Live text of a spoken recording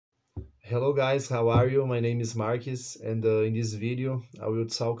Hello guys, how are you? My name is Marcus, and in this video I will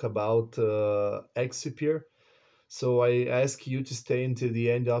talk about Exipure. So I ask you to stay until the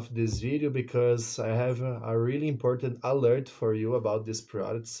end of this video because I have a really important alert for you about this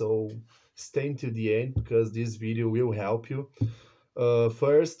product. So stay until the end because this video will help you.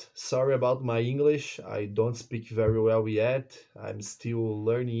 First, sorry about my English. I don't speak very well yet. I'm still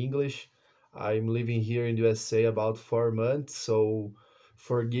learning English. I'm living here in the USA about 4 months, so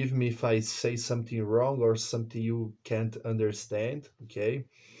forgive me if I say something wrong or something you can't understand. Okay.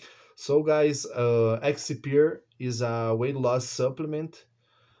 So, guys, Exipure is a weight loss supplement.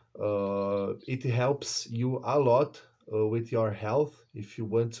 It helps you a lot with your health. If you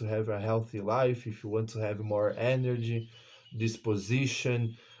want to have a healthy life, if you want to have more energy,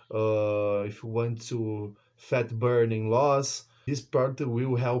 disposition, if you want to fat burning loss, this product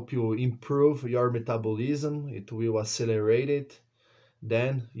will help you improve your metabolism. It will accelerate it.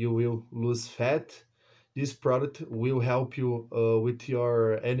 Then you will lose fat. This product will help you with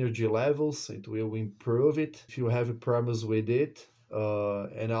your energy levels. It will improve it if you have problems with it,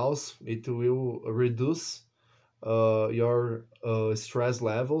 and also it will reduce your stress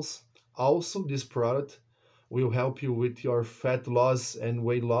levels. Also, this product will help you with your fat loss and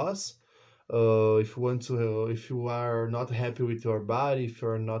weight loss. If you want to, if you are not happy with your body, if you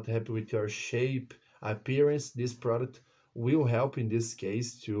are not happy with your shape, appearance, this product will help in this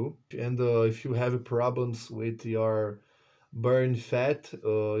case too. And if you have problems with your burn fat,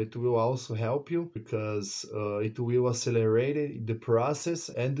 it will also help you because it will accelerate the process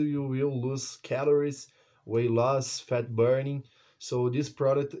and you will lose calories, weight loss, fat burning. So this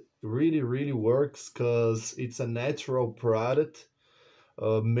product really works because it's a natural product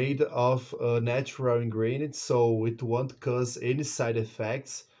made of natural ingredients, so it won't cause any side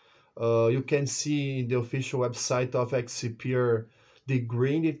effects. You can see in the official website of Exipure the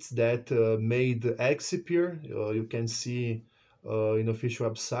ingredients that made Exipure. You can see in official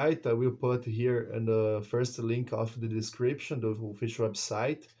website. I will put here in the first link of the description, the official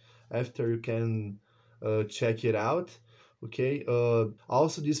website. After you can check it out. Okay.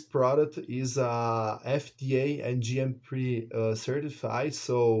 Also, this product is FDA and GMP certified,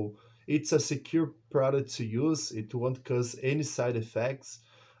 so it's a secure product to use. It won't cause any side effects.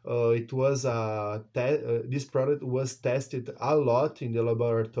 This product was tested a lot in the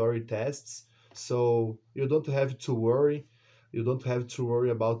laboratory tests, so you don't have to worry. You don't have to worry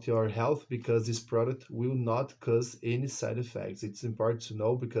about your health because this product will not cause any side effects. It's important to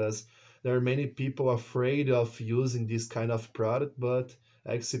know because there are many people afraid of using this kind of product, but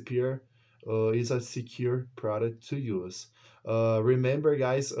Exipure is a secure product to use. Remember,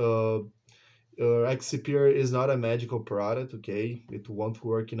 guys, Exipure is not a magical product, okay? It won't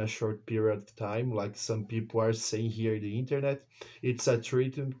work in a short period of time, like some people are saying here in the internet. It's a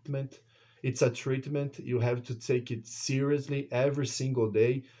treatment. It's a treatment. You have to take it seriously every single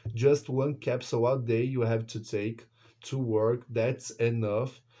day. Just one capsule a day you have to take to work. That's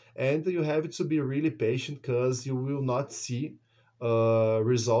enough. And you have to be really patient because you will not see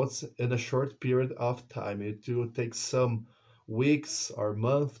results in a short period of time. It will take some weeks or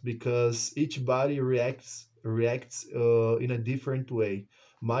months because each body reacts in a different way.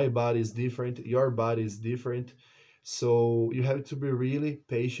 My body is different, your body is different, so you have to be really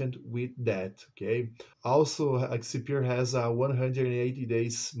patient with that. Okay. Also, Exipure has a 180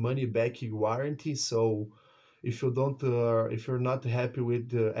 days money back warranty, so if you're not happy with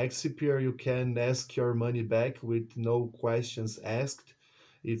the Exipure, you can ask your money back with no questions asked.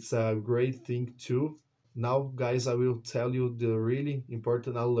 It's a great thing too. Now, guys, I will tell you the really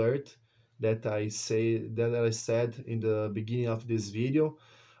important alert that I said in the beginning of this video.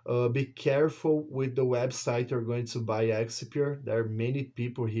 Be careful with the website you're going to buy Exipure. There are many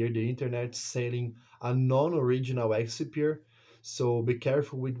people here on the internet selling a non-original Exipure, so be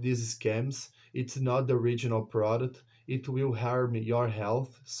careful with these scams. It's not the original product. It will harm your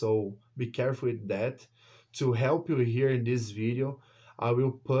health, so be careful with that. To help you here in this video, I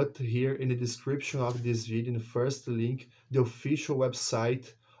will put here in the description of this video, in the first link, the official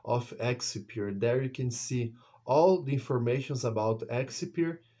website of Exipure. There you can see all the informations about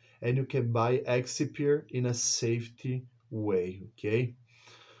Exipure and you can buy Exipure in a safety way, okay?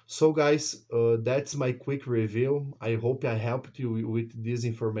 So guys, that's my quick review. I hope I helped you with these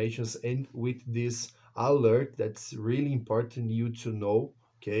informations and with this alert that's really important you to know,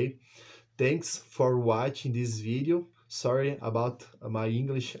 okay? Thanks for watching this video. Sorry about my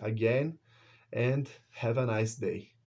English again and have a nice day.